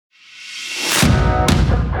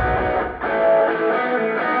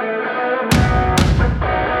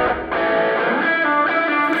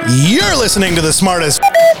You're listening to the smartest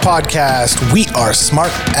podcast. We are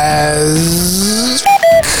smart as...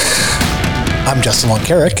 I'm Justin Von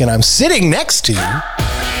Carrick, and I'm sitting next to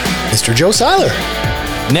Mr. Joe Seiler.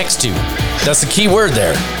 Next to. That's the key word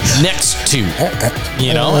there. Next to.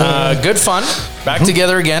 You know, good fun. Back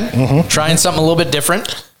together again. Trying something a little bit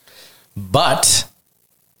different. But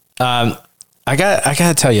I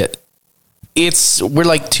gotta tell you, we're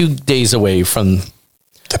like 2 days away from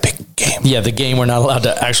the big game. Yeah, the game we're not allowed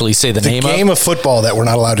to actually say the name of. The game of football that we're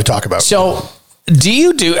not allowed to talk about. So,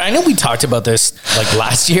 I know we talked about this like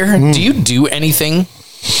last year. Do you do anything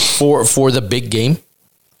for the big game?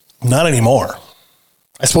 Not anymore.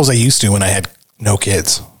 I suppose I used to when I had no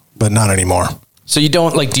kids, but not anymore. So you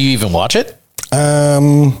don't do you even watch it? That's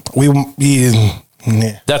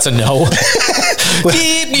a no.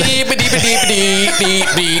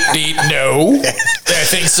 No. I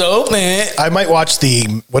think so. I might watch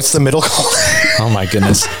what's the middle called? Oh my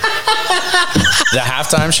goodness. The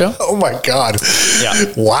halftime show? Oh my God.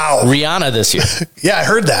 Yeah. Wow. Rihanna this year. Yeah, I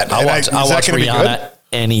heard that. I'll watch Rihanna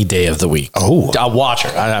any day of the week. Oh. I'll watch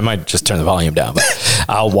her. I might just turn the volume down, but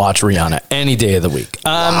I'll watch Rihanna any day of the week.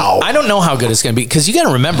 Wow. I don't know how good it's going to be because you got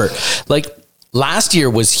to remember, last year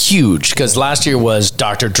was huge because last year was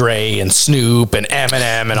Dr. Dre and Snoop and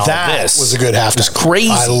Eminem and all this. That was a good halftime. It was crazy.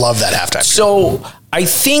 I love that halftime. So I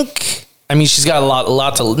think, she's got a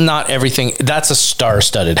lot to, not everything. That's a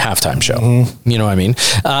star-studded halftime show. You know what I mean?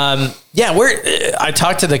 I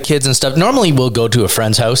talk to the kids and stuff. Normally we'll go to a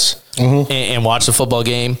friend's house and watch the football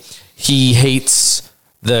game. He hates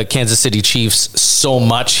the Kansas City Chiefs so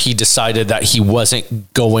much. He decided that he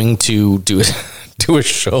wasn't going to do a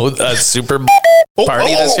show, a Super Bowl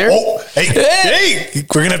party this year. Hey,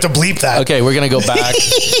 we're going to have to bleep that. Okay, we're going to go back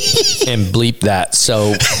and bleep that.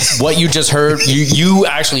 So what you just heard, you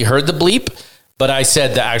actually heard the bleep, but I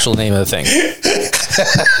said the actual name of the thing.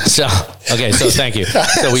 So thank you.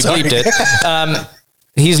 So we bleeped it.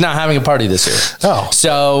 He's not having a party this year. Oh.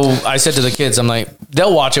 So I said to the kids, I'm like,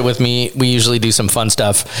 they'll watch it with me. We usually do some fun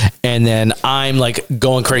stuff. And then I'm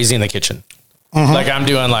going crazy in the kitchen. I'm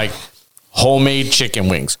doing homemade chicken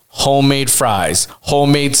wings, homemade fries,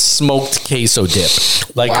 homemade smoked queso dip.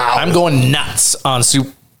 Wow. I'm going nuts on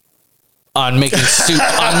making soup.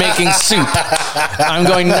 I'm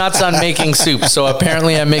going nuts on making soup. So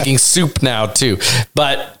apparently I'm making soup now too.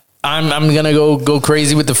 But I'm going to go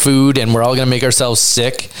crazy with the food and we're all going to make ourselves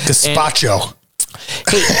sick. Gazpacho.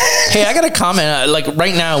 Hey, I got a comment.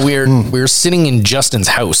 Right now we're sitting in Justin's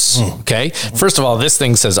house. Okay. First of all, this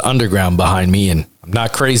thing says underground behind me and I'm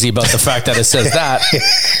not crazy about the fact that it says that.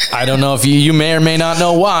 I don't know if you may or may not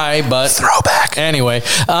know why, but throwback. Anyway,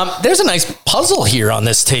 there's a nice puzzle here on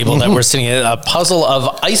this table that we're sitting at, a puzzle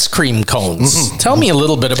of ice cream cones. Tell me a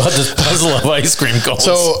little bit about this puzzle of ice cream cones.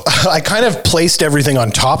 So I kind of placed everything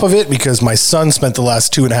on top of it because my son spent the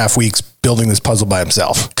last 2.5 weeks building this puzzle by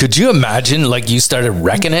himself. Could you imagine you started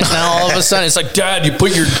wrecking it now all of a sudden? It's like, Dad, you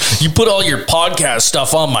put all your podcast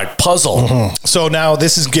stuff on my puzzle. So now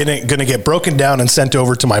this is gonna get broken down and sent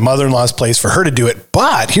over to my mother-in-law's place for her to do it.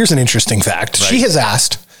 But here's an interesting fact. Right. She has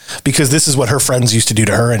asked, because this is what her friends used to do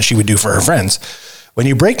to her and she would do for her friends. When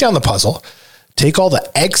you break down the puzzle, take all the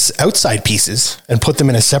outside pieces and put them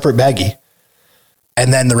in a separate baggie.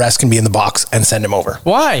 And then the rest can be in the box and send them over.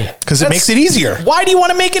 Why? Because it makes it easier. Why do you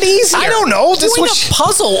want to make it easier? I don't know. Doing a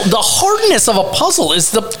puzzle, the hardness of a puzzle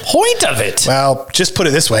is the point of it. Well, just put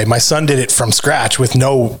it this way. My son did it from scratch with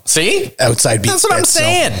no outside bits. That's what I'm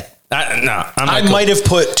saying. I might have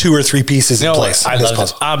put 2 or 3 pieces in place.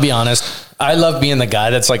 I'll be honest. I love being the guy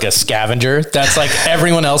that's like a scavenger. That's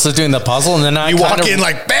everyone else is doing the puzzle. And then I walk in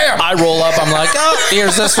bam. I roll up. I'm like, oh,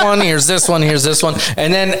 here's this one. Here's this one. Here's this one.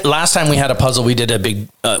 And then last time we had a puzzle, we did a big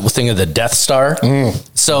thing of the Death Star.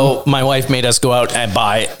 So my wife made us go out and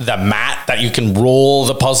buy the mat that you can roll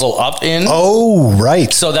the puzzle up in. Oh,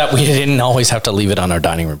 right. So that we didn't always have to leave it on our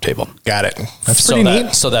dining room table. Got it. That's pretty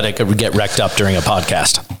neat. So that it could get wrecked up during a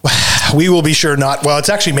podcast. We will be sure not. Well, it's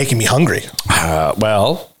actually making me hungry.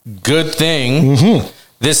 Good thing.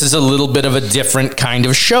 This is a little bit of a different kind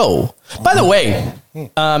of show. By the way,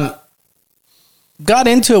 got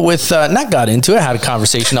into it with, had a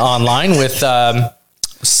conversation online with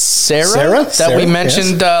Sarah that we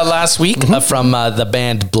mentioned last week from the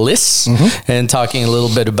band Bliss and talking a little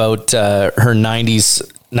bit about her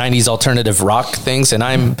 90s alternative rock things. And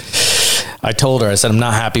I told her, I said, I'm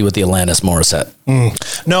not happy with the Alanis Morissette.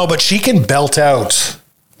 No, but she can belt out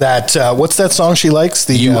that, what's that song she likes?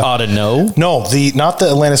 You Ought to Know? No, not the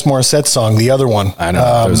Alanis Morissette song, the other one. I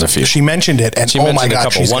know, there was a few. She mentioned it, and she mentioned a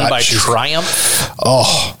couple. One by Triumph.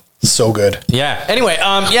 Oh, so good. Yeah. Anyway,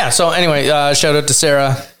 shout out to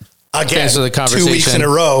Sarah. Again, thanks for the 2 conversation. weeks in a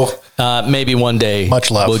row. Maybe one day, Much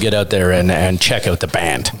love. we'll get out there and check out the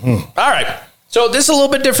band. All right. So this is a little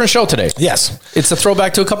bit different show today. Yes. It's a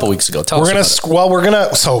throwback to a couple weeks ago. Tell us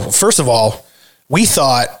about it. So first of all, we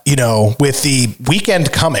thought, with the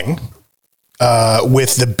weekend coming,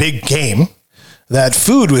 with the big game, that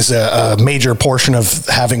food was a major portion of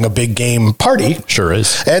having a big game party. Sure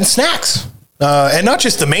is. And snacks. And not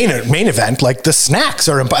just the main event, like the snacks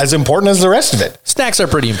are as important as the rest of it. Snacks are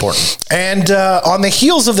pretty important. And on the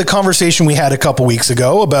heels of the conversation we had a couple weeks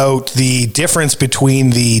ago about the difference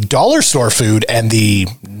between the dollar store food and the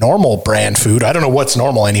normal brand food, I don't know what's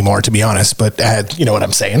normal anymore, to be honest, but you know what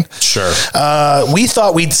I'm saying? Sure. We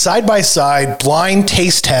thought we'd side by side blind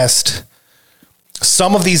taste test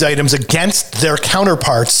some of these items against their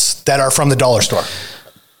counterparts that are from the dollar store.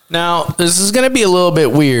 Now, this is going to be a little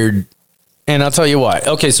bit weird. And I'll tell you why.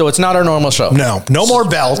 Okay, so it's not our normal show. No more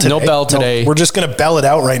bell today. No bell today. No, we're just going to bell it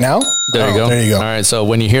out right now. There you go. There you go. All right, so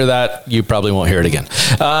when you hear that, you probably won't hear it again.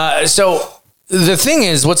 So the thing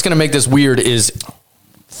is, what's going to make this weird is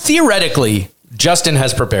theoretically, Justin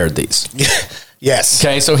has prepared these. Yes.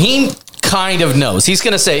 Okay, so he kind of knows. He's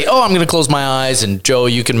going to say, I'm going to close my eyes, and Joe,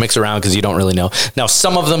 you can mix around because you don't really know. Now,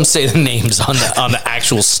 some of them say the names on the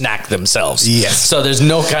actual snack themselves. Yes. So there's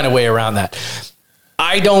no kind of way around that.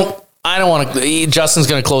 I don't want to. Justin's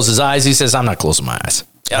going to close his eyes. He says, I'm not closing my eyes.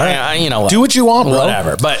 Right. You know what? Do what you want, bro.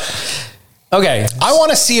 Whatever. But, okay. I want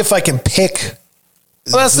to see if I can pick.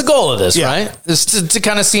 Well, that's the goal of this, Yeah. right? Is to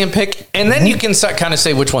kind of see and pick. And then you can kind of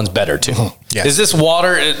say which one's better, too. Yes. Is this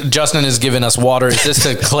water? Justin has given us water. Is this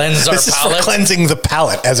to cleanse our This is palate? for cleansing the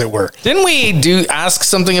palate, as it were. Didn't we ask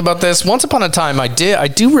something about this? Once upon a time, I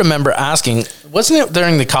do remember asking, wasn't it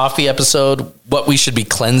during the coffee episode, what we should be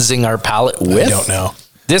cleansing our palate with? I don't know.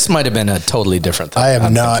 This might have been a totally different thing. I have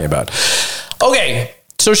not. Thinking about. Okay,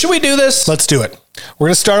 so should we do this? Let's do it. We're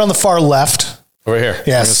going to start on the far left. Over here.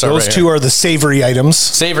 Yes, those two are the savory items.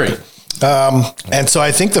 Savory. And so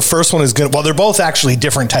I think the first one is good. Well, they're both actually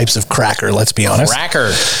different types of cracker, let's be honest.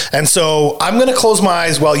 Cracker. And so I'm going to close my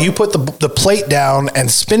eyes while you put the plate down and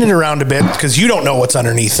spin it around a bit because you don't know what's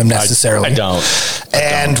underneath them necessarily. I don't.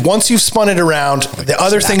 And once you've spun it around, the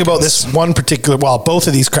other thing about this one particular, both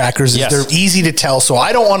of these crackers, is they're easy to tell. So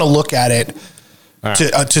I don't want to look at it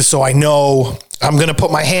so I know. I'm going to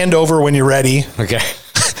put my hand over when you're ready. Okay.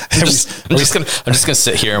 I'm just gonna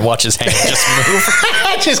sit here and watch his hand just move.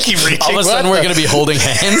 Just keep reaching. All of a sudden, we're gonna be holding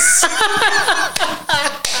hands.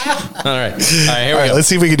 All right, here we go. Let's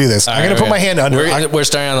see if we can do this. I'm gonna put my hand under. We're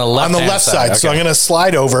starting on the left. On the left side. Okay. So I'm gonna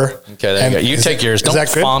slide over. Okay, there you go. You take yours. Don't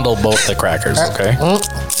fondle both the crackers. Okay.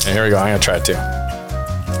 And here we go. I'm gonna try it too.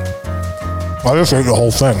 I'll just eat the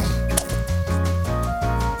whole thing.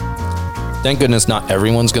 Thank goodness, not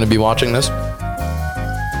everyone's gonna be watching this.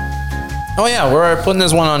 Oh yeah, we're putting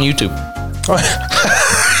this one on YouTube.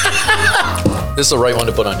 This is the right one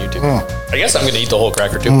to put on YouTube. I guess I'm going to eat the whole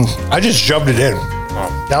cracker too. I just shoved it in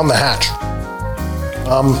down the hatch.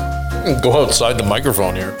 Go outside the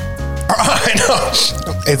microphone here. I know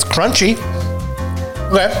it's crunchy.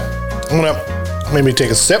 Okay, I'm gonna maybe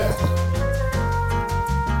take a sip.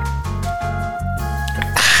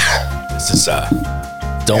 This is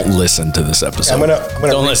don't listen to this episode. I'm gonna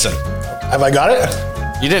don't listen. Have I got it?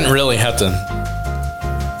 You didn't really have to.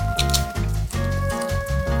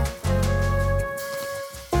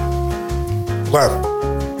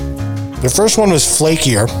 Okay. The first one was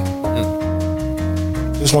flakier.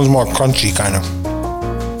 This one's more crunchy, kind of.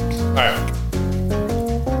 All right.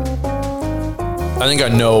 I think I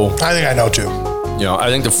know. I think I know too. I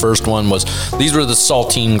think the first one was. These were the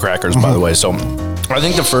saltine crackers, by the way. So I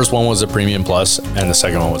think the first one was a Premium Plus, and the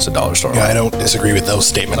second one was the dollar store. Yeah, I don't disagree with those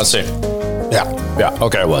statements. Let's see. Yeah.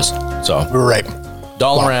 Okay, it was. So we were right.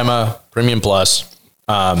 Dollarama, Premium Plus.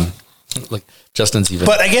 Like Justin's even.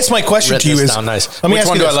 But I guess my question to you is, nice. Which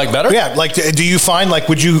one do I like better? Yeah, like do you find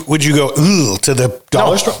would you go to the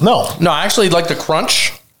dollar store? No, I actually like the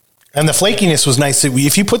crunch, and the flakiness was nice.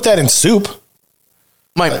 If you put that in soup,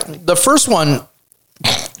 the first one,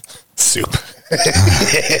 soup.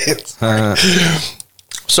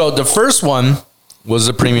 So the first one was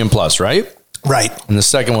the Premium Plus, right? Right. And the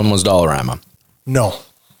second one was Dollarama. No,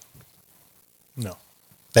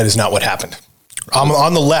 that is not what happened.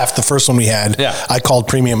 On the left, the first one we had, I called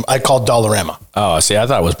Dollarama. Oh, see, I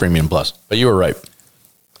thought it was Premium Plus, but you were right.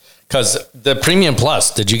 Because the Premium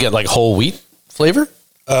Plus, did you get like whole wheat flavor?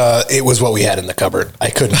 It was what we had in the cupboard. I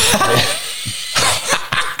couldn't.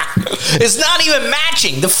 It's not even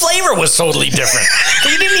matching. The flavor was totally different.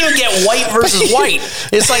 You didn't even get white versus white.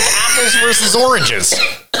 It's like apples versus oranges.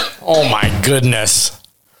 Oh my goodness.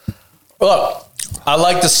 Look, I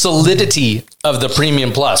like the solidity of the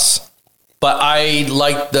Premium Plus. but I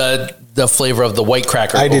like the flavor of the white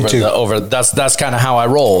cracker. I did too. That's kind of how I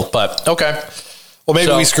roll. But okay. Well,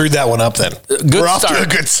 maybe we screwed that one up then. We're off to a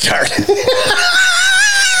good start.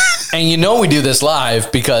 And we do this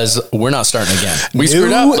live because we're not starting again. We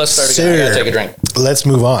screwed up. Let's start again. I gotta take a drink. Let's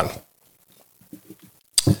move on.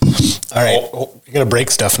 All right. You're going to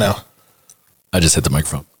break stuff now. I just hit the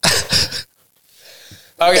microphone.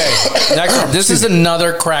 Okay. Next one. This is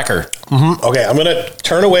another cracker. Mm-hmm. Okay. I'm going to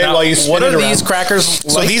turn away while you spin it around. What are these crackers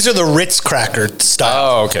So these are the Ritz cracker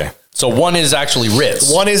style. Oh, okay. So one is actually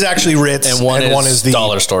Ritz. One is actually Ritz. And one is the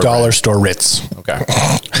Dollar Store Ritz. Okay.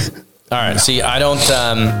 All right. See, I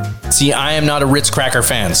am not a Ritz cracker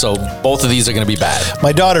fan, so both of these are going to be bad.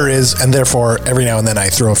 My daughter is, and therefore every now and then I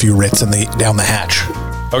throw a few Ritz down the hatch.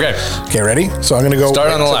 Okay. Okay, ready? So I'm going to go start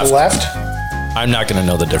on the left. The I'm not going to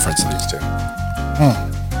know the difference of these two.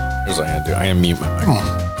 Here's what I'm going to do. I'm going to mute my mic.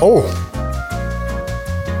 Oh.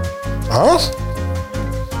 Huh?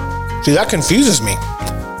 See, that confuses me.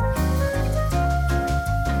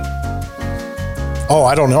 Oh,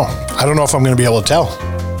 I don't know. I don't know if I'm going to be able to tell.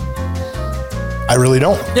 I really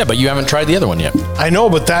don't. Yeah, but you haven't tried the other one yet. I know,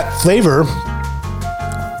 but that flavor.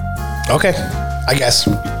 Okay, I guess.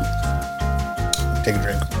 Take a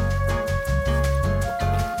drink.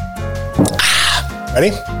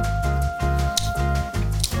 Ready?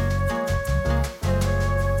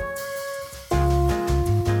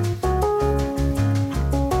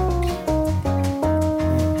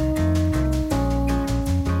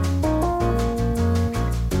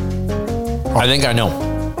 I think I know.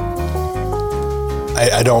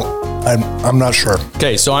 I don't. I'm not sure.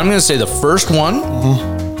 Okay, so I'm going to say the first one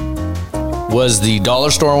was the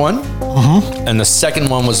dollar store one, and the second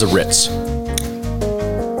one was the Ritz.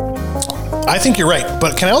 I think you're right,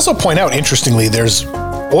 but can I also point out, interestingly, there's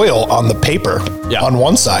oil on the paper on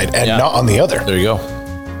one side and not on the other. There you go.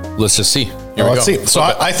 Let's just see. Let's see. So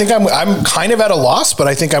I think I'm kind of at a loss, but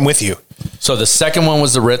I think I'm with you. So the second one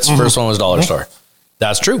was the Ritz, first one was dollar store.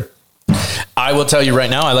 That's true. I will tell you right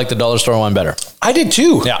now, I like the dollar store one better. I did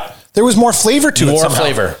too. Yeah. There was more flavor to it. More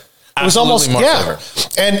flavor. It was almost more flavor.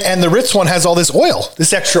 And the Ritz one has all this oil,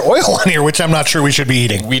 this extra oil on here, which I'm not sure we should be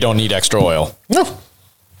eating. We don't need extra oil. No.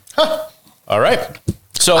 Huh. All right.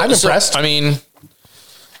 So I'm impressed. I mean,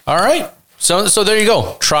 all right. So there you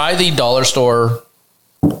go. Try the dollar store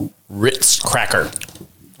Ritz cracker.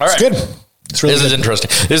 All right. It's good. It's really This is interesting.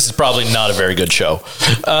 This is probably not a very good show.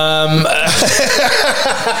 I'm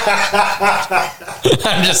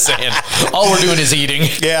just saying. All we're doing is eating.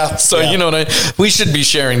 Yeah. So you know what we should be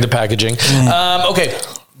sharing the packaging. Okay.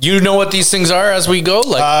 You know what these things are as we go?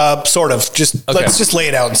 Like, sort of. Let's just lay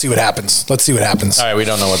it out and see what happens. Let's see what happens. All right, we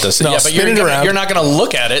don't know what this is. No, yeah, but you're not going to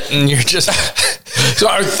look at it, and you're just. So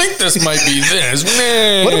I think this might be this.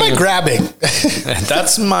 What am I grabbing?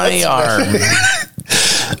 That's my arm.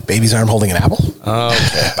 Baby's arm holding an apple.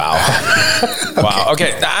 Okay. Wow.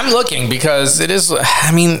 Okay. I'm looking because it is.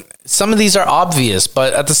 I mean, some of these are obvious,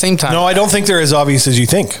 but at the same time, no, I don't think they're as obvious as you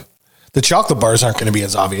think. The chocolate bars aren't going to be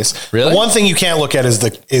as obvious. Really? The one thing you can't look at is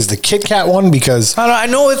the Kit Kat one because I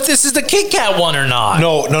know if this is the Kit Kat one or not.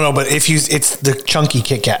 No. But it's the chunky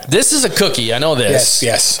Kit Kat. This is a cookie. I know this.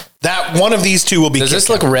 Yes. That one of these two will be. Does this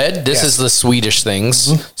look red? This is the Swedish things.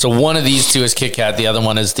 Mm-hmm. So one of these two is Kit Kat. The other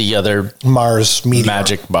one is the other Mars Meteor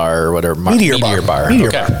Magic Bar or whatever. Meteor bar.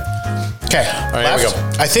 Okay. Okay. All right, here we go.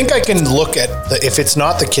 I think I can look at if it's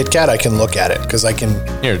not the Kit Kat, I can look at it because I can.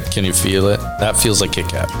 Here, can you feel it? That feels like Kit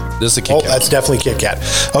Kat. This is a Kit Kat. Oh, that's definitely Kit Kat.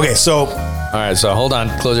 Okay, so. All right, so hold on.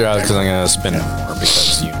 Close your eyes because I'm going to spin it more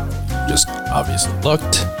because you just obviously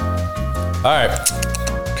looked. All right.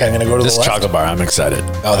 Okay, I'm going to go to this the left. chocolate bar. I'm excited.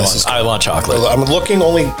 Oh, this is. I want chocolate. I'm looking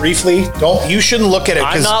only briefly. You shouldn't look at it.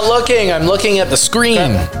 I'm not looking. I'm looking at the screen.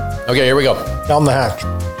 Okay, here we go. Down the hatch.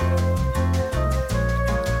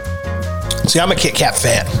 See, I'm a Kit Kat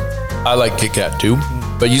fan. I like Kit Kat too,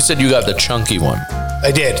 but you said you got the chunky one.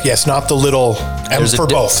 I did, yes, not the little. And for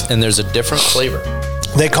both, and there's a different flavor.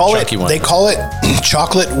 They call it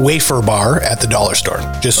chocolate wafer bar at the dollar store.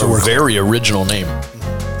 Just so we're very original name.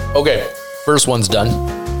 Okay, first one's done.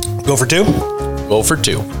 Go for two. Go for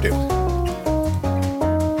two.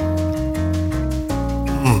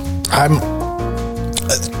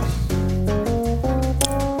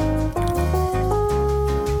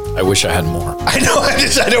 I wish I had more. I know. I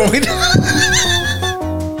don't.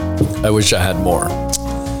 I wish I had more.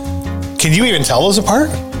 Can you even tell those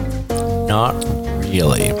apart? Not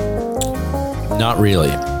really. Not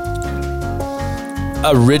really.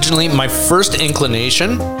 Originally, my first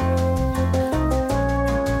inclination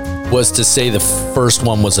was to say the first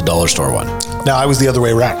one was a dollar store one. No, I was the other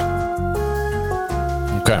way around.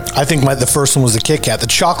 Okay. I think the first one was the Kit Kat. The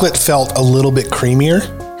chocolate felt a little bit creamier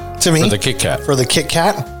to me. For the Kit Kat. For the Kit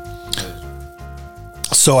Kat.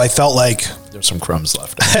 So I felt like there's some crumbs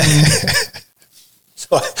left.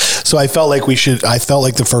 So I felt like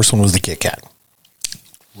the first one was the Kit Kat.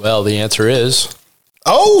 Well, the answer is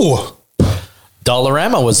Dollarama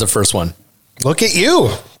was the first one. Look at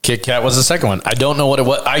you. Kit Kat was the second one. I don't know what it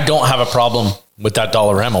was. I don't have a problem with that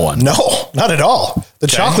Dollarama one. No, not at all. The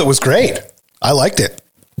chocolate was great. I liked it.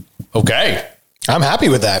 Okay. I'm happy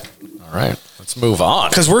with that. All right. Let's move on.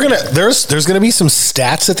 Because there's gonna be some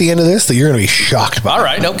stats at the end of this that you're gonna be shocked by. All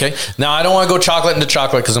right, okay. Now I don't want to go chocolate into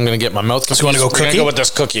chocolate because I'm gonna get my mouth confused. You want to go cookie? We're gonna go with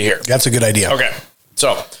this cookie here. That's a good idea. Okay.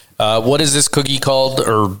 So, what is this cookie called,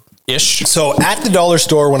 or ish? So at the dollar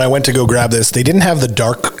store, when I went to go grab this, they didn't have the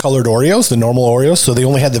dark colored Oreos, the normal Oreos. So they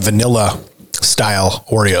only had the vanilla style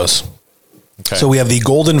Oreos. Okay. So we have the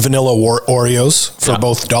golden vanilla Oreos for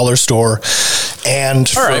both dollar store and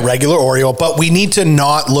for regular Oreo, but we need to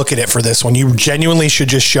not look at it for this one. You genuinely should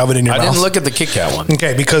just shove it in your mouth. I didn't look at the Kit Kat one.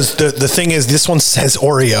 Okay, because the thing is, this one says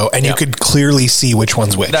Oreo, and you could clearly see which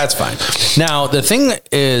one's which. That's fine. Now, the thing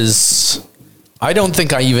is, I don't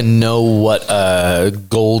think I even know what a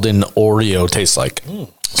golden Oreo tastes like.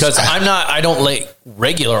 Because I don't like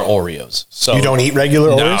regular Oreos. So you don't eat regular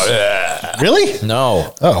Oreos? Really?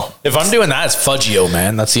 No. Oh. If I'm doing that, it's Fudgio,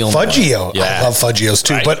 man. That's the only Fudgio. one. Yeah. I love Fudgios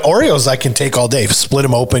too. Right. But Oreos I can take all day. Split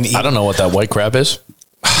them open, eat. I don't know what that white crap is.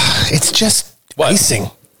 It's just icing.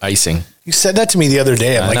 Icing. You said that to me the other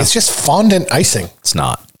day. I'm like, it's just fondant icing. It's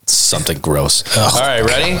not. It's something gross. All right,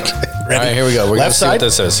 ready? Ready? All right, here we go. We're Left gonna see side? what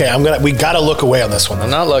this is. Okay, we got to look away on this one. I'm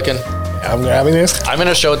not looking. I'm having this. I'm going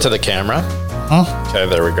to show it to the camera. Huh? Okay,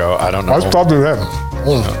 there we go. I don't know. That's probably them.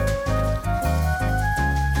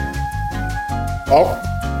 Oh.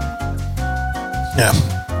 Yeah.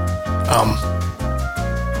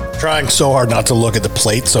 Trying so hard not to look at the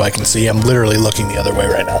plate so I can see. I'm literally looking the other way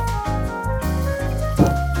right now.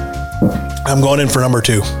 I'm going in for number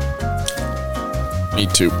 2. Me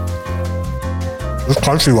too. This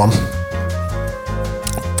crunchy one.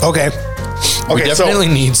 Okay. We definitely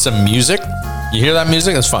need some music. You hear that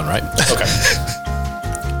music? That's fun, right? Okay.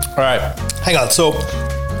 All right. Hang on. So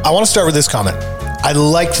I want to start with this comment. I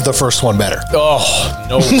liked the first one better. Oh,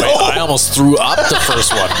 no way. I almost threw up the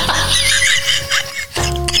first one.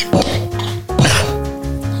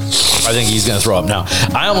 I think he's going to throw up now.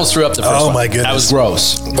 I almost threw up the first one. Oh, my goodness. That was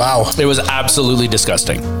gross. Wow. It was absolutely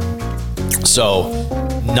disgusting. So,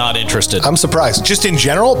 not interested. I'm surprised. Just in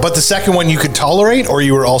general, but the second one you could tolerate, or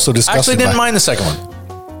you were also disgusted Actually didn't mind the second one.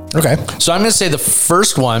 Okay. So, I'm going to say the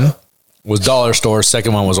first one was dollar store.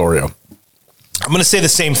 Second one was Oreo. I'm going to say the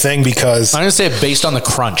same thing because... I'm going to say it based on the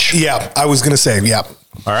crunch. Yeah, I was going to say, yeah.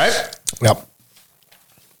 All right? Yep.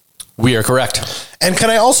 We are correct. And can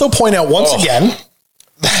I also point out once again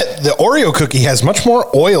that the Oreo cookie has much more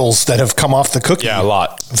oils that have come off the cookie. Yeah, a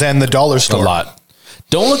lot. Than the dollar store. A lot.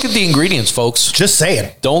 Don't look at the ingredients, folks. Just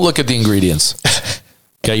saying. Don't look at the ingredients.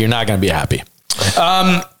 Okay, you're not going to be happy.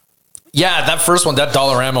 Yeah, that first one, that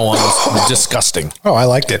Dollarama one was disgusting. Oh, I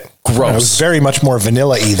liked it. Gross. It was very much more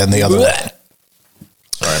vanilla-y than the other one.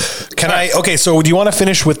 Sorry. Okay, so do you want to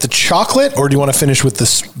finish with the chocolate or do you want to finish with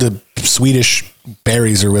the Swedish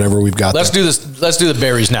berries or whatever we've got? Let's do this. Let's do the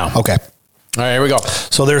berries now. Okay. All right, here we go.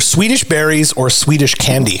 So they're Swedish berries or Swedish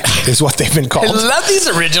candy is what they've been called. I love these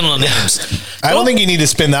original names. I don't think you need to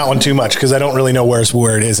spin that one too much because I don't really know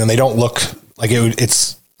where it is and they don't look like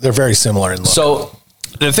they're very similar in look. So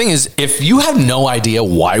the thing is, if you have no idea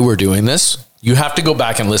why we're doing this, you have to go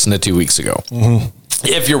back and listen to 2 weeks ago. Mm-hmm.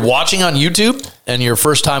 If you're watching on YouTube and you're a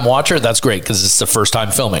first time watcher, that's great because it's the first time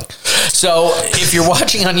filming. So if you're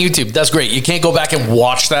watching on YouTube, that's great. You can't go back and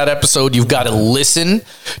watch that episode. You've got to listen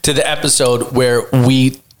to the episode where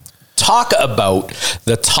we talk about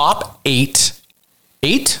the top eight.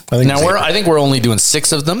 I think we're only doing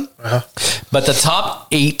 6 of them, but the top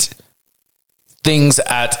 8 things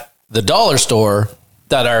at the dollar store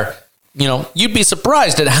that are, you'd be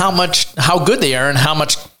surprised at how good they are and how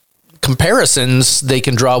much comparisons they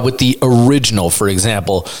can draw with the original. For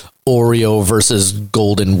example, Oreo versus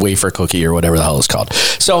golden wafer cookie or whatever the hell it's called.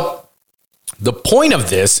 So the point of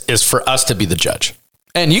this is for us to be the judge,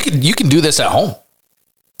 and you can do this at home.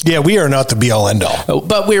 Yeah, we are not the be all end all,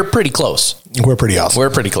 but we're pretty close. We're pretty awesome. We're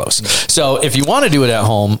pretty close. So if you want to do it at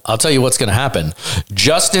home, I'll tell you what's going to happen.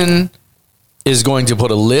 Justin is going to put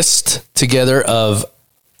a list together of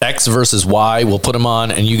X versus Y. We'll put them on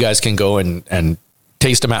and you guys can go and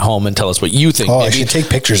taste them at home and tell us what you think. Oh, I should take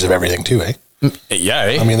pictures of everything too, eh? Yeah.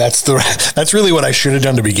 Eh? I mean, that's really what I should have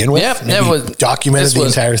done to begin with. Yeah. Documented the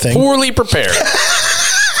entire thing. Poorly prepared.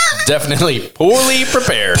 definitely poorly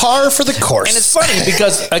prepared. Par for the course. And it's funny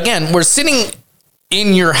because, again, we're sitting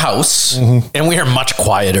in your house and we are much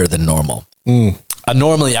quieter than normal.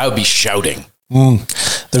 Normally, I would be shouting.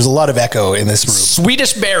 There's a lot of echo in this room.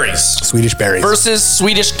 Swedish berries. Swedish berries. Versus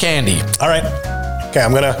Swedish candy. All right. Okay,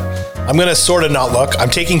 I'm gonna sort of not look. I'm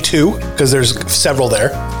taking 2 because there's several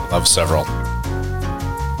there. Love several.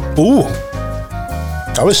 Ooh.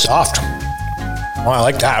 That was soft. Oh, I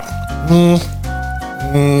like that.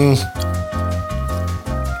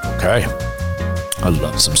 Okay. I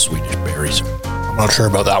love some Swedish berries. I'm not sure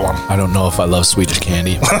about that one. I don't know if I love Swedish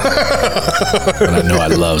candy. But I know I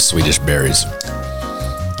love Swedish berries.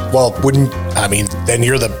 Well, then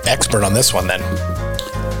you're the expert on this one then.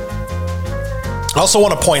 I also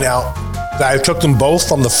want to point out that I took them both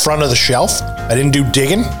from the front of the shelf. I didn't do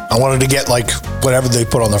digging. I wanted to get like whatever they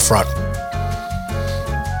put on the front.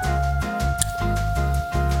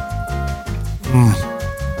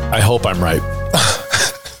 I hope I'm right.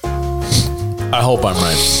 I hope I'm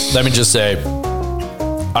right. Let me just say,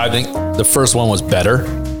 I think the first one was better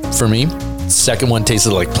for me. Second one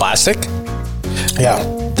tasted like plastic. Yeah.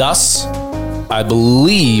 Thus, I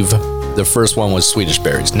believe the first one was Swedish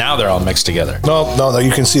berries. Now they're all mixed together. No,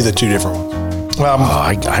 you can see the 2 different ones.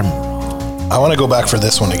 I want to go back for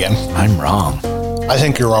this one again. I'm wrong. I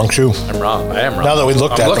think you're wrong too. I'm wrong. I am wrong. Now that we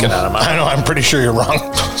looked I'm at looking them, at them. I know. I'm pretty sure you're wrong.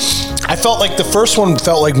 I felt like the first one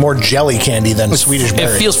felt like more jelly candy than Swedish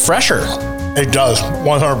berry. It feels fresher. It does.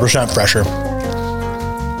 100% fresher.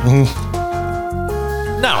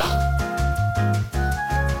 Now,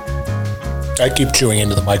 I keep chewing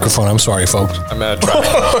into the microphone. I'm sorry, folks. I'm gonna try.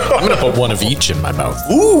 I'm gonna put one of each in my mouth.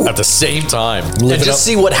 Ooh. At the same time, and Living just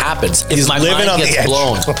see what happens if He's my living mind on the gets edge.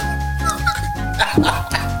 blown.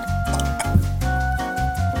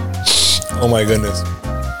 Oh my goodness.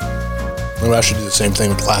 Maybe I should do the same thing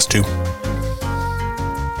with the last 2.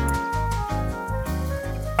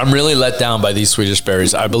 I'm really let down by these Swedish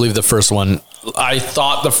berries. I believe the first one. I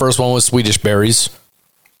thought the first one was Swedish berries,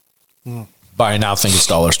 but I now think it's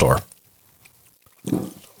Dollar Store.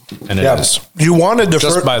 And it is. You wanted the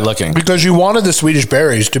Just by looking. because you wanted the Swedish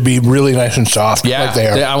berries to be really nice and soft. Yeah, like they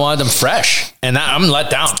are. I wanted them fresh, and I'm let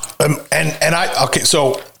down.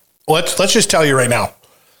 So let's just tell you right now.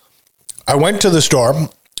 I went to the store.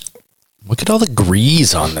 Look at all the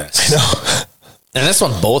grease on this. I know. And this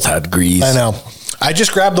one both had grease. I know. I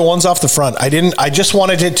just grabbed the ones off the front. I just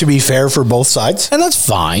wanted it to be fair for both sides. And that's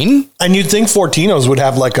fine. And you'd think Fortinos would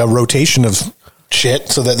have like a rotation of shit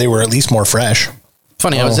so that they were at least more fresh.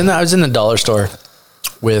 Funny, I was in the dollar store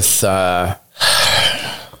with I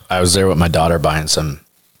was there with my daughter buying some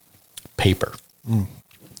paper.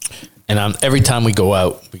 And every time we go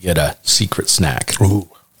out, we get a secret snack. Ooh.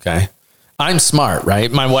 Okay. I'm smart,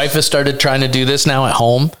 right? My wife has started trying to do this now at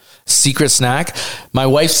home. Secret snack. My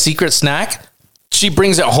wife's secret snack, she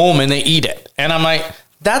brings it home and they eat it. And I'm like,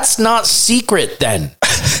 that's not secret then.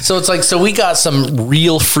 So it's like, so we got some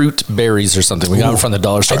real fruit berries or something. We got them from the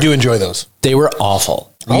dollar store. I do enjoy those. They were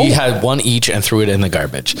awful. We had one each and threw it in the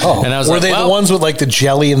garbage. Oh. And I was were like, they the ones with like the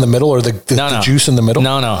jelly in the middle or the juice in the middle?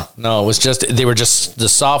 No. It was just, they were just the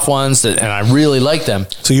soft ones and I really liked them.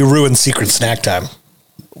 So you ruined secret snack time.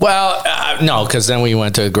 Well, no, because then we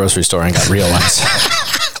went to a grocery store and got real ones.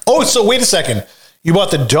 Oh, so wait a second. You bought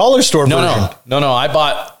the dollar store version? No. I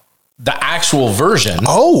bought the actual version.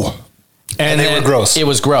 Oh. And they were gross. It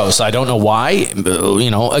was gross. I don't know why. You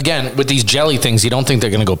know, again, with these jelly things, you don't think they're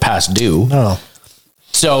going to go past due. No.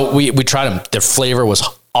 So we tried them. Their flavor was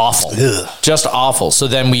awful. Ugh. Just awful. So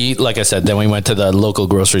then like I said, we went to the local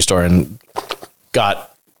grocery store and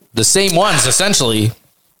got the same ones essentially,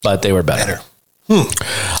 but they were better.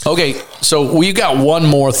 Okay, so we got one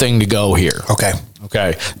more thing to go here. Okay.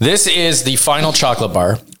 This is the final chocolate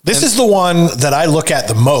bar. This is the one that I look at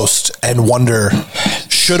the most and wonder,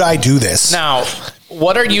 should I do this? Now,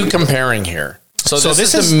 what are you comparing here? So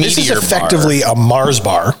this is the Meteor This is effectively a Mars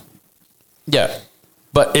bar. Yeah.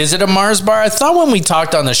 But is it a Mars bar? I thought when we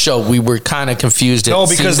talked on the show, we were kind of confused. No,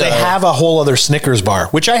 because they have a whole other Snickers bar,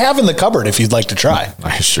 which I have in the cupboard if you'd like to try.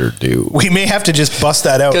 I sure do. We may have to just bust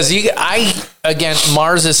that out. Because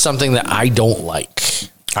Mars is something that I don't like.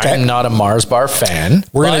 Okay. I'm not a Mars bar fan.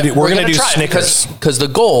 We're gonna do Snickers. Because the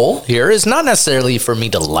goal here is not necessarily for me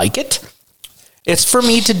to like it. It's for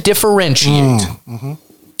me to differentiate.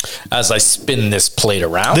 As I spin this plate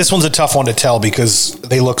around. This one's a tough one to tell because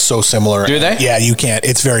they look so similar. Do they? Yeah, you can't.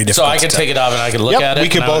 It's very difficult. So I could take it off and I could look at it. We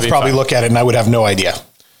could both probably look at it and I would have no idea.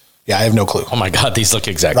 Yeah, I have no clue. Oh my God, these look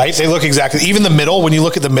exactly right. They look exactly. Even the middle. When you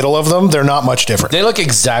look at the middle of them, they're not much different. They look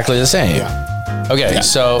exactly the same. Yeah. Okay, yeah.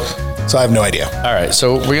 So I have no idea. All right,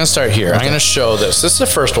 so we're gonna start here. Okay. I'm gonna show this. This is the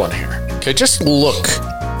first one here. Okay, just look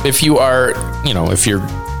if you are, if you're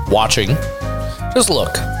watching, just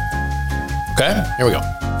look. Okay, here we go.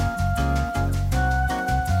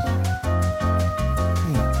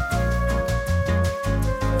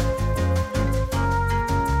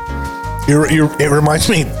 It reminds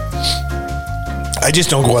me, I just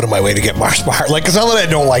don't go out of my way to get Mars bar. Like, it's not that I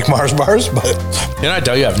don't like Mars bars, but Didn't I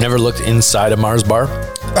tell you I've never looked inside a Mars bar?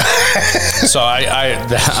 So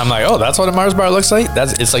I'm like, oh, that's what a Mars bar looks like?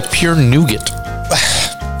 It's like pure nougat.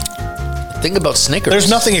 Think about Snickers. there's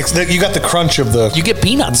nothing, you got the crunch of the, You get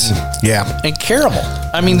peanuts yeah. and caramel.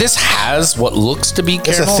 I mean, this has what looks to be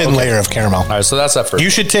It's caramel. a thin layer of caramel. All right, so that's that first. You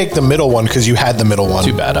should take the middle one because you had the middle one.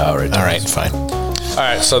 Too bad. All right. All right, fine. All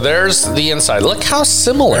right, so there's the inside. Look how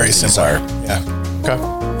similar Very these similar. are. Yeah. Okay.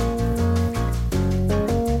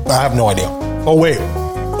 I have no idea. Oh, wait.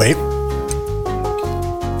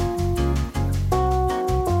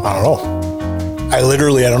 I don't know. I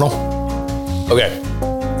don't know. Okay.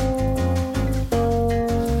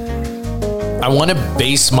 I want to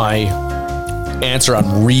base my answer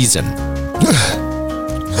on reason.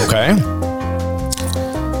 Okay?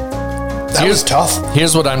 That was tough.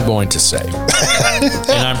 Here's what I'm going to say.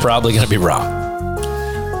 And I'm probably going to be wrong.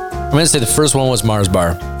 I'm going to say the first one was Mars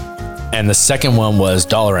bar. And the second one was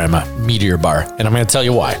Dollarama Meteor bar. And I'm going to tell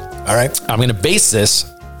you why. All right. I'm going to base this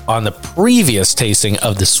on the previous tasting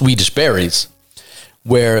of the Swedish berries,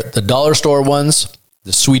 where the dollar store ones,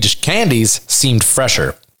 the Swedish candies, seemed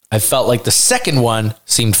fresher. I felt like the second one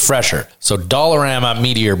seemed fresher. So Dollarama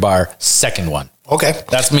Meteor bar, second one. Okay.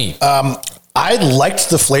 That's me. I liked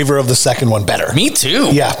the flavor of the second one better. Me too.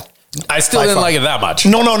 Yeah. I still didn't like it that much.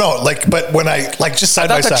 No. But when I just I side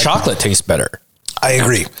by thought the side, chocolate tastes better. I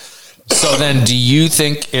agree. So then do you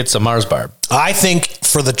think it's a Mars bar? I think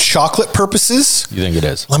for the chocolate purposes, You think it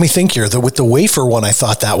is? let me think here. With the wafer one, I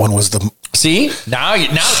thought that one was the. See, now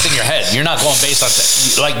it's in your head. You're not going based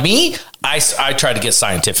on like me. I try to get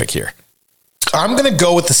scientific here. I'm going to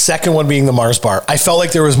go with the second one being the Mars bar. I felt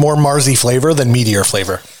like there was more Marsy flavor than Meteor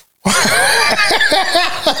flavor.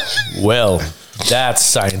 Well, that's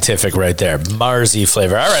scientific right there. Marsy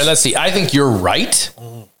flavor. All right, let's see. I think you're right.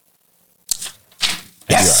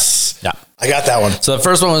 Yes. Yeah. I got that one. So the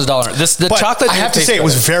first one was $1. The But chocolate. I have to say it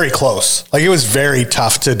was very close. Like, it was very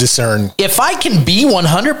tough to discern. If I can be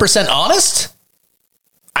 100% honest,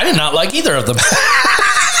 I did not like either of them.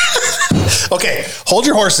 Okay, hold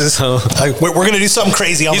your horses. We're going to do something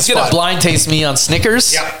crazy on He's the going spot. to blind taste me on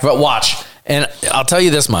Snickers. Yeah. But watch. And I'll tell you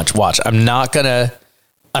this much. Watch. I'm not going to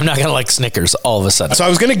like Snickers all of a sudden. So I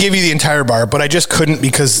was going to give you the entire bar, but I just couldn't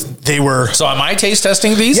because they were. So am I taste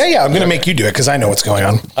testing these? Yeah. I'm going to make you do it because I know what's going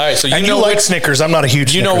on. All right. So you and know you like which, Snickers. I'm not a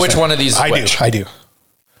huge. you know Snickers which fan. one of these is I which. do.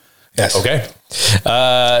 Yes. Okay.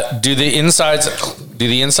 Do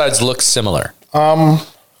the insides look similar?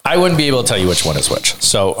 I wouldn't be able to tell you which one is which.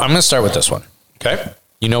 So I'm going to start with this one. Okay.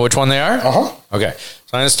 You know which one they are? Uh-huh. Okay. So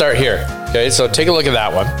I'm going to start here. Okay. So take a look at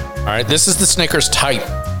that one. All right. This is the Snickers type.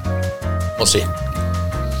 We'll see.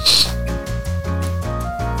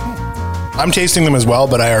 I'm tasting them as well,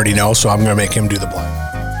 but I already know, so I'm going to make him do the blind.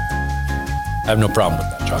 I have no problem with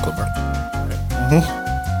that chocolate bar. Okay.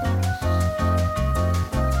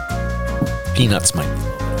 Peanuts might be.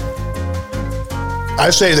 I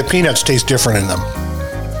say the peanuts taste different in them.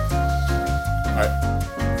 All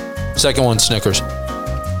right. Second one, Snickers.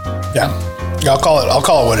 Yeah. I'll call it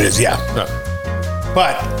what it is. Yeah. Yeah.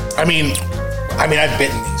 But I mean, I've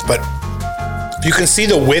bitten these, but you can see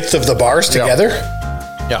the width of the bars together.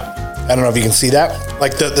 Yeah. I don't know if you can see that.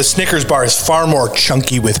 Like the Snickers bar is far more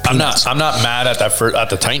chunky with peanuts. I'm not mad at that at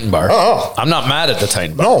the Titan bar. Oh. I'm not mad at the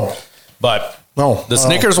Titan bar. No. But No. the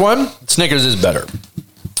Snickers one, Snickers is better.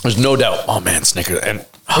 There's no doubt. Oh man, Snickers. And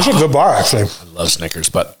It's a good bar, actually. I love Snickers,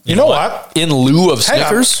 but You know what? In lieu of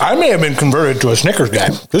Snickers, I may have been converted to a Snickers guy.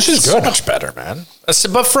 This is so good. much better, man.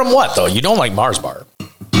 But from what though? You don't like Mars bar.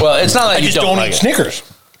 Well, it's not like I you just don't don't like eat it. Snickers.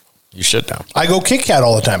 You should now. I go Kit Kat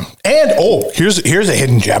all the time. And here's a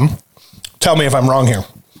hidden gem. Tell me if I'm wrong here.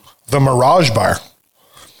 The Mirage bar.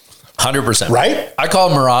 100%. Right? I call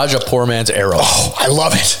Mirage a poor man's arrow. Oh, I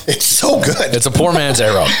love it. It's so good. It's a poor man's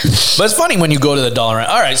arrow. But it's funny when you go to the Dollarama.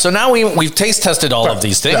 All right, so now we've taste tested all of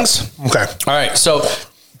these things. Yeah. Okay. All right, so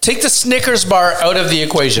take the Snickers bar out of the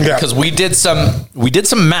equation because we did some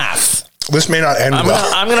math. This may not end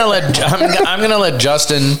well. I'm gonna let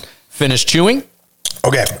Justin finish chewing,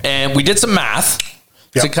 Okay. and we did some math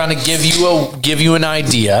Yeah. to kind of give you an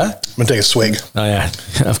idea. I'm going to take a swig. Oh yeah,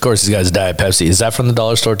 of course, he's got his Diet Pepsi. Is that from the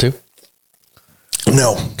dollar store too?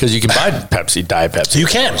 No. Because you can buy Diet Pepsi. You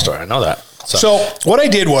can. At the store. I know that. So what I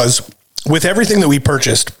did was, with everything that we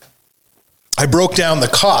purchased, I broke down the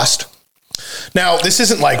cost Now, this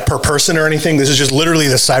isn't like per person or anything. This is just literally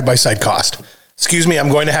the side-by-side cost. Excuse me, I'm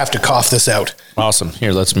going to have to cough this out. Awesome.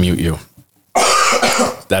 Here, let's mute you.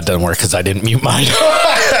 That doesn't work because I didn't mute mine.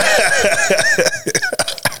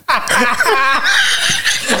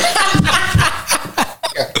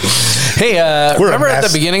 Hey, remember at the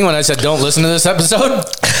beginning when I said don't listen to this episode?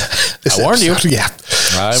 I warned you. Yeah.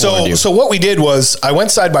 So what we did was I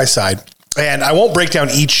went side by side, and I won't break down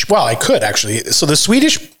each. Well, I could actually. So the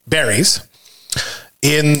Swedish berries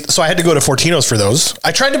so I had to go to Fortino's for those.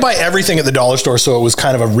 I tried to buy everything at the dollar store, so it was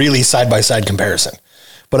kind of a really side by side comparison.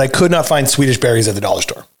 But I could not find Swedish berries at the dollar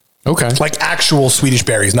store. Okay. Like actual Swedish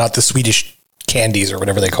berries, not the Swedish candies or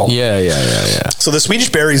whatever they call them. Yeah. So the Swedish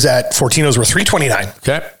berries at Fortino's were $3.29.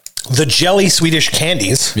 Okay. The jelly Swedish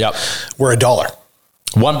candies were $1.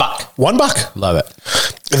 $1. Love it.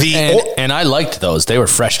 And I liked those. They were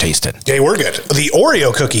fresh tasting. They were good. The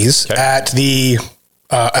Oreo cookies at the,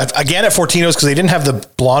 again at Fortino's, because they didn't have the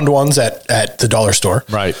blonde ones at the dollar store.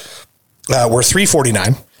 Right. Were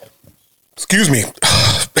 $3.49. Excuse me.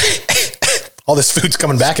 All this food's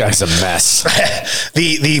coming back. This guy's a mess.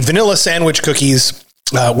 The vanilla sandwich cookies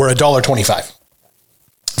were $1.25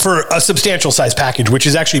 for a substantial size package, which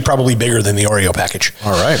is actually probably bigger than the Oreo package.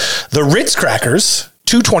 All right. The Ritz crackers,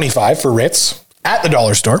 $2.25 for Ritz at the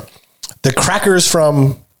dollar store. The crackers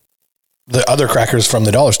from the other crackers from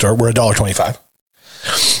the dollar store were $1.25.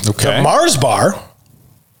 Okay. The Mars bar.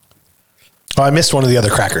 Oh, I missed one of the other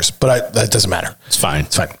crackers, but that doesn't matter. It's fine.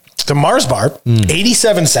 The Mars bar,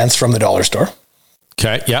 87 cents from the dollar store.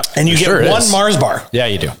 Okay. Yeah. And you get one Mars bar. Yeah,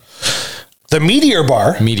 you do. The Meteor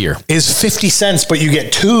bar is 50 cents, but you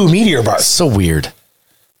get 2 Meteor bars. So weird.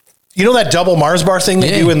 You know that double Mars bar thing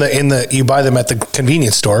they do in the you buy them at the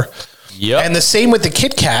convenience store. Yeah. And the same with the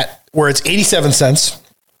Kit Kat, where it's 87 cents.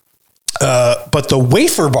 But the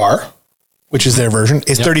wafer bar, which is their version,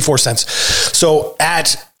 is 34 cents. So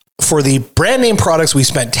for the brand name products, we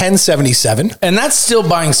spent $10.77. And that's still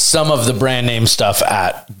buying some of the brand name stuff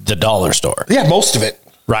at the dollar store. Yeah, most of it.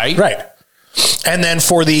 Right. And then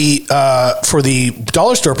for the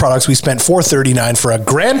dollar store products, we spent $4.39 for a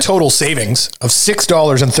grand total savings of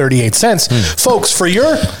 $6.38. Folks, for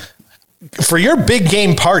your big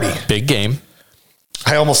game party. Big game.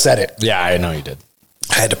 I almost said it. Yeah, I know you did.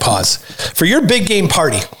 I had to pause. For your big game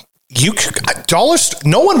party,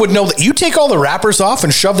 no one would know that you take all the wrappers off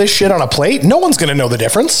and shove this shit on a plate. No one's going to know the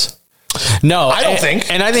difference. No, I don't think.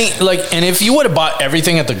 And I think and if you would have bought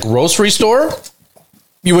everything at the grocery store,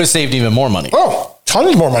 you would have saved even more money. Oh,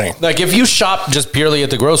 tons more money. Like if you shop just purely at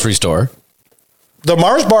the grocery store. The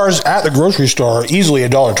Mars bars at the grocery store are easily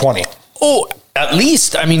 $1.20. Oh, at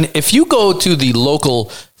least. I mean, if you go to the local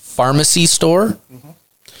pharmacy store,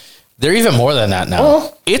 they're even more than that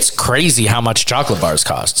now. It's crazy how much chocolate bars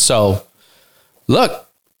cost. So look,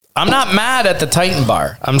 I'm not mad at the Titan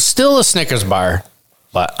bar. I'm still a Snickers bar,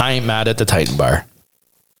 but I ain't mad at the Titan bar.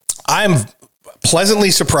 I'm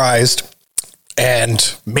pleasantly surprised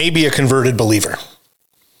and maybe a converted believer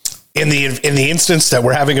in the instance that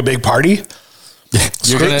we're having a big party.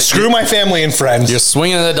 Screw my family and friends. You're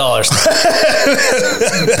swinging the dollars.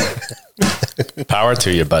 Power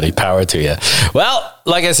to you, buddy. Power to you. Well,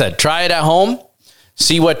 like I said, try it at home.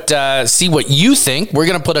 See what you think. We're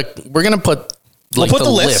gonna put the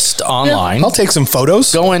list online. Yeah, I'll take some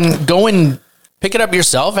photos. Go and pick it up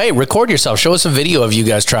yourself. Hey, record yourself. Show us a video of you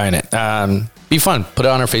guys trying it. Be fun. Put it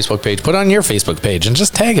on our Facebook page. Put it on your Facebook page and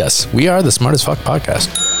just tag us. We are the Smart as Fuck podcast.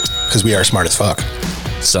 Because we are smart as fuck.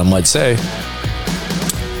 Some might say.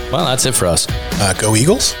 Well, that's it for us. Go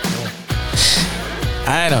Eagles?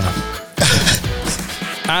 I don't know.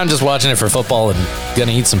 I'm just watching it for football and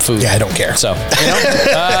gonna eat some food. Yeah, I don't care. So,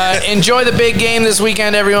 enjoy the big game this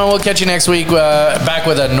weekend, everyone. We'll catch you next week. Back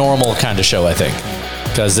with a normal kind of show, I think.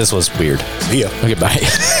 Because this was weird. See ya. Okay, bye.